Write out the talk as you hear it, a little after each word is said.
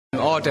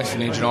Oh,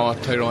 definitely, you know,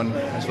 Tyrone,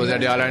 I suppose they're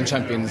the All-Ireland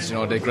champions, you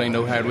know, they grind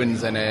out hard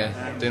wins and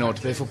they know how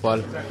to play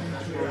football.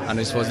 And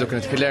I suppose looking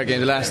at the Kildare game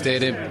the last day,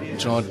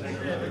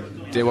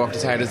 they worked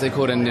as hard as they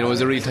could, and it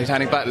was a real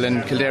titanic battle,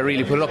 and Kildare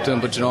really put it up to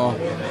them. But you know,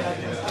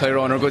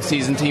 Tyrone are a good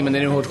seasoned team and they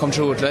knew how to come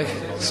through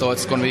it, so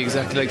it's going to be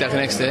exactly like that the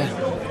next day.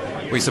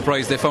 Were you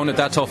surprised they found it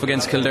that tough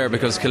against Kildare,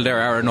 because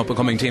Kildare are an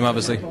up-and-coming team,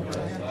 obviously?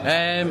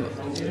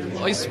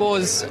 I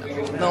suppose,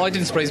 no, it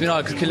didn't surprise me at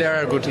all, because Kildare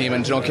are a good team,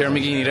 and you know, Kieran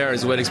McGeaney there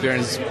is a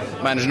well-experienced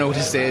manager now at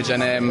this stage,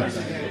 and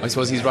I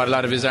suppose he's brought a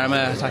lot of his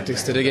Armagh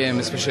tactics to the game,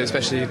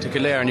 especially to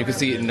Kildare, and you could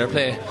see it in their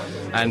play.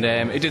 And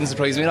it didn't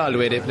surprise me at all the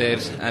way they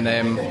played, and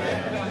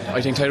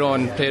I think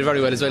Tyrone played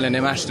very well as well, and they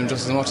matched them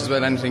just as much as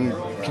well. Anything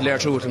Kildare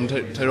threw at them,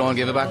 Tyrone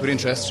gave it back with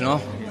interest, you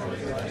know.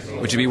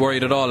 Would you be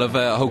worried at all of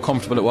how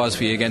comfortable it was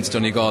for you against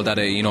Donegal, that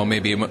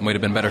maybe it might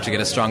have been better to get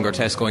a stronger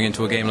test going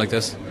into a game like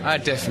this?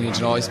 Definitely,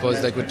 you know, I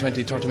suppose with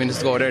 20-30 minutes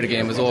to go there, the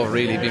game was over,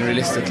 really, being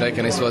realistic,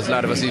 and I suppose a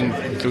lot of us,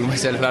 including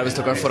myself, a lot of us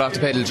took our foot off the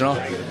pedal, you know,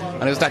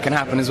 and that can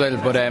happen as well.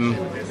 But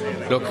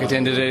look, at the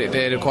end of the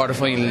day, the quarter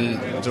final,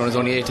 there's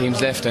only 8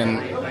 teams left,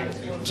 and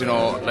you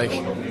know,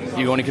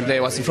 you only can play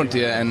what's in front of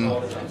you, and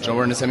you know,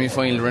 we're in the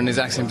semi-final, we're in the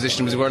exact same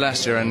position as we were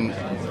last year, and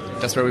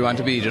that's where we want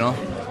to be, you know.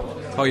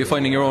 How are you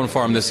finding your own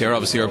form this year?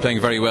 Obviously you're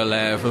playing very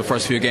well for the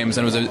first few games,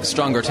 and it was a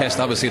stronger test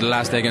obviously the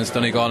last day against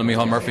Donegal and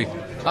Micheál Murphy.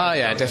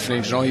 Yeah,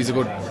 definitely, you know, he's a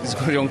good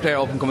young player,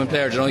 up and coming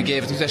player, you know. He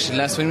gave it to me, especially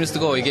the last 20 minutes to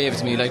go, he gave it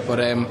to me,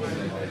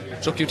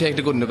 but you take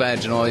the good and the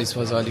bad, you know. I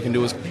suppose all you can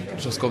do is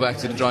just go back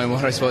to the drawing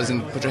board, I suppose,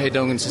 and put your head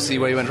down and just see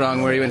where you went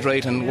wrong, where you went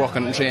right, and work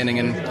on training.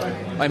 And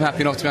I'm happy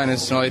enough, to be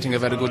honest, you know. I think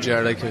I've had a good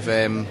year, I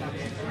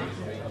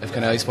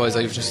suppose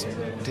I've just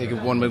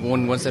taken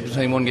one step at a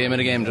time, one game at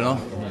a game, you know.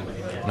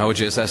 And how would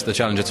you assess the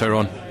challenge at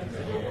Tyrone?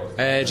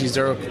 They're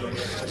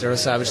a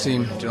savage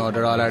team, you know.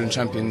 They're All-Ireland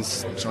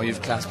champions, you know.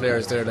 You've class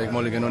players there like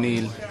Mulligan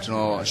O'Neill, you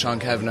know, Sean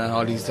Kavanagh,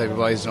 all these type of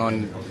guys, you know,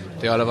 and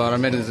they all have all our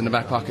medals in the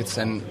back pockets,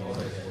 and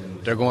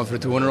they're going for the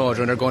 2 in a row,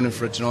 and they're going in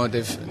for it, you know.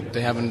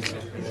 They haven't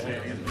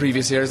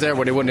previous years there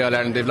where they won the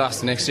All-Ireland, they've lost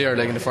the next year,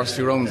 in the first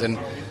few rounds, and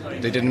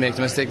they didn't make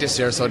the mistake this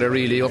year, so they're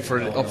really up for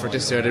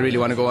this year. They really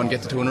want to go and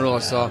get the 2 in a row,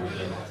 so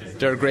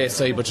they're a great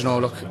side. But you know,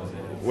 look,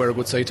 we're a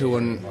good side too,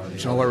 and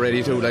you know, we're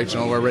ready too, you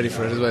know, we're ready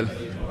for it as well.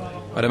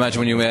 I'd imagine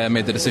when you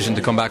made the decision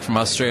to come back from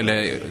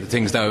Australia,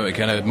 things now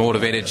kind of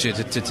motivated you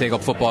to take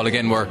up football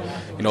again, where,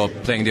 you know,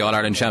 playing the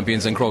All-Ireland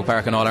champions in Croke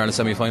Park on All-Ireland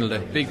semi-final day.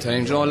 Big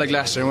time, you know, like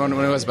last year when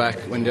I was back,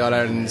 when the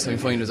All-Ireland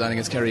semi-final was on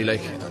against Kerry, you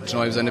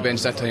know, I was on the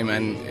bench that time,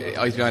 and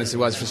I'll be honest, it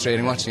was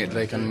frustrating watching it,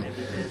 and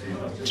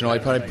you know, I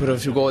probably put a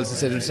few goals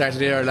instead at the start of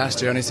the year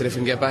last year, and I said if we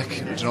can get back,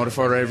 you know, the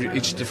further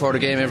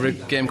every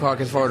game Cork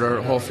is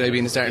further, hopefully I'll be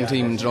in the starting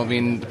team, you know, be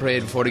in the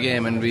parade before the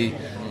game and be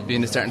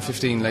in the starting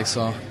 15,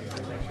 so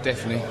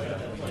definitely.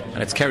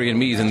 And it's Kerry and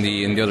Meath in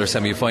the other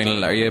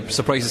semi-final. Are you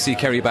surprised to see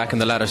Kerry back in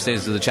the latter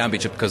stages of the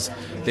championship, because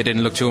they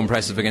didn't look too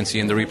impressive against you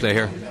in the replay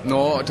here?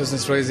 No, it doesn't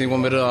surprise me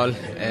one bit at all.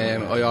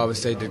 I always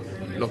say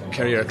that, look,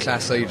 Kerry are a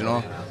class side, you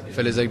know.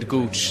 Fellas like the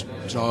Gooch,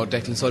 you know,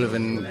 Declan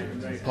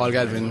Sullivan, Paul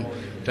Galvin,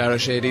 Dara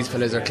Shea, these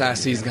fellas are class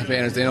season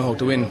campaigners. They know how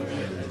to win.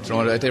 You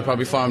know, they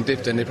probably form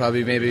dipped, and they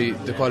probably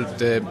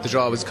the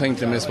draw was kind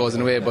to them, I suppose,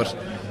 in a way, but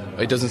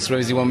it doesn't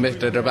surprise me one bit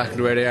that they're back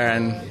to where they are,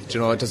 and you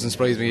know, it doesn't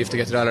surprise me if they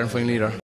get to the All-Ireland final either.